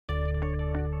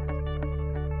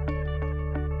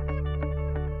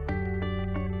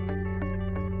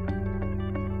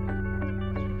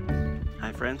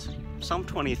friends. Psalm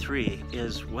 23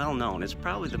 is well known. It's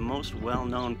probably the most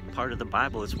well-known part of the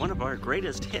Bible. It's one of our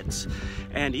greatest hits.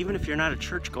 And even if you're not a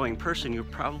church-going person, you're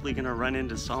probably going to run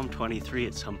into Psalm 23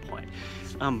 at some point.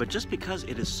 But just because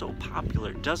it is so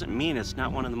popular doesn't mean it's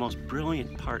not one of the most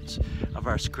brilliant parts of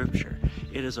our scripture.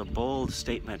 It is a bold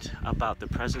statement about the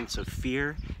presence of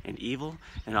fear and evil,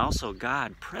 and also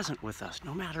God present with us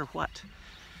no matter what.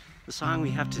 The song we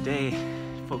have today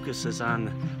focuses on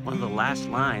one of the last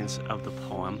lines of the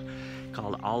poem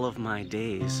called All of My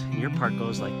Days. And your part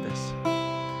goes like this.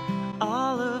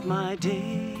 All of my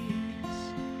days,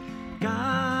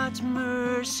 God's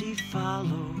mercy follows.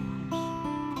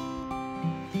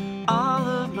 All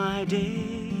of my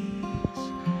days,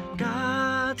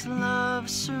 God's love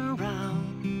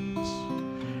surrounds.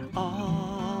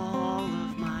 All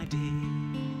of my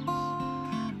days,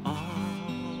 all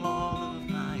of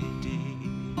my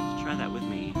days. Try that with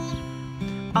me.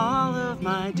 All of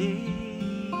my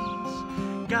days,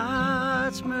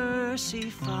 God's mercy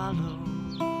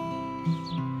follows.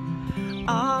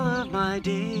 All of my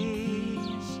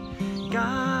days,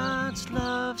 God's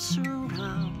love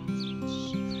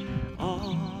surrounds.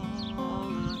 All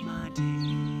of my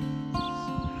days,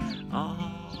 all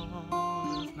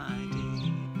of my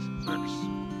days. Verse.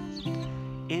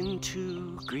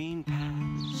 Into green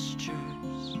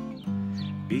pastures,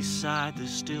 beside the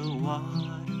still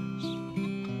waters,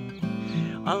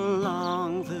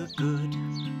 along the good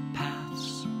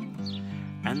paths,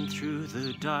 and through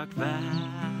the dark valleys.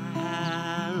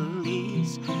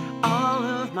 All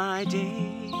of my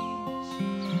days,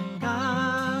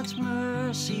 God's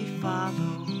mercy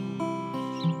follows.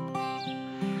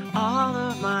 All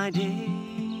of my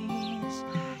days,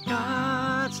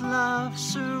 God's love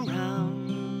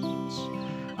surrounds.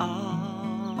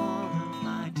 All of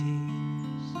my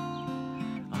days,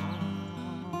 all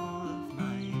of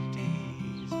my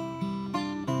days.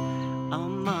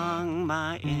 Among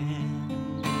my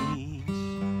enemies,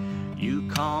 you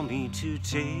call me to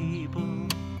table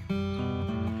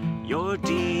your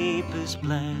deepest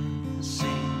blessing.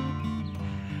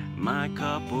 My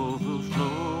cup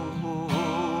overflows.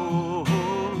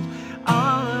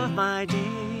 All of my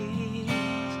days,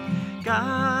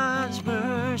 God's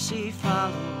mercy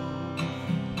follows.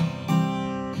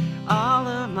 All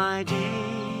of my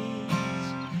days,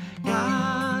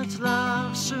 God's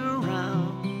love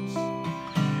surrounds.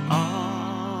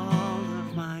 All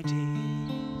of my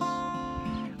days,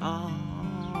 all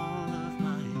of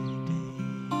my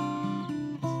days.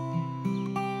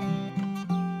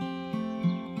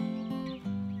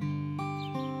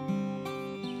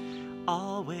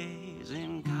 Always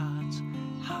in God's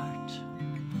heart,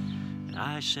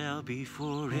 I shall be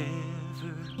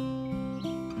forever.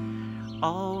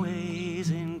 Always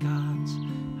in God's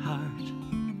heart,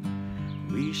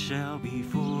 we shall be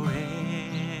forever.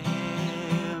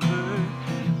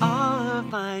 All of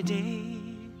my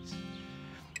days,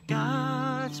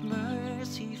 God's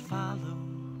mercy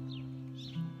follows.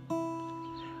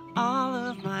 All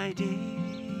of my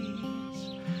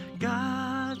days,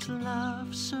 God's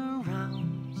love surrounds.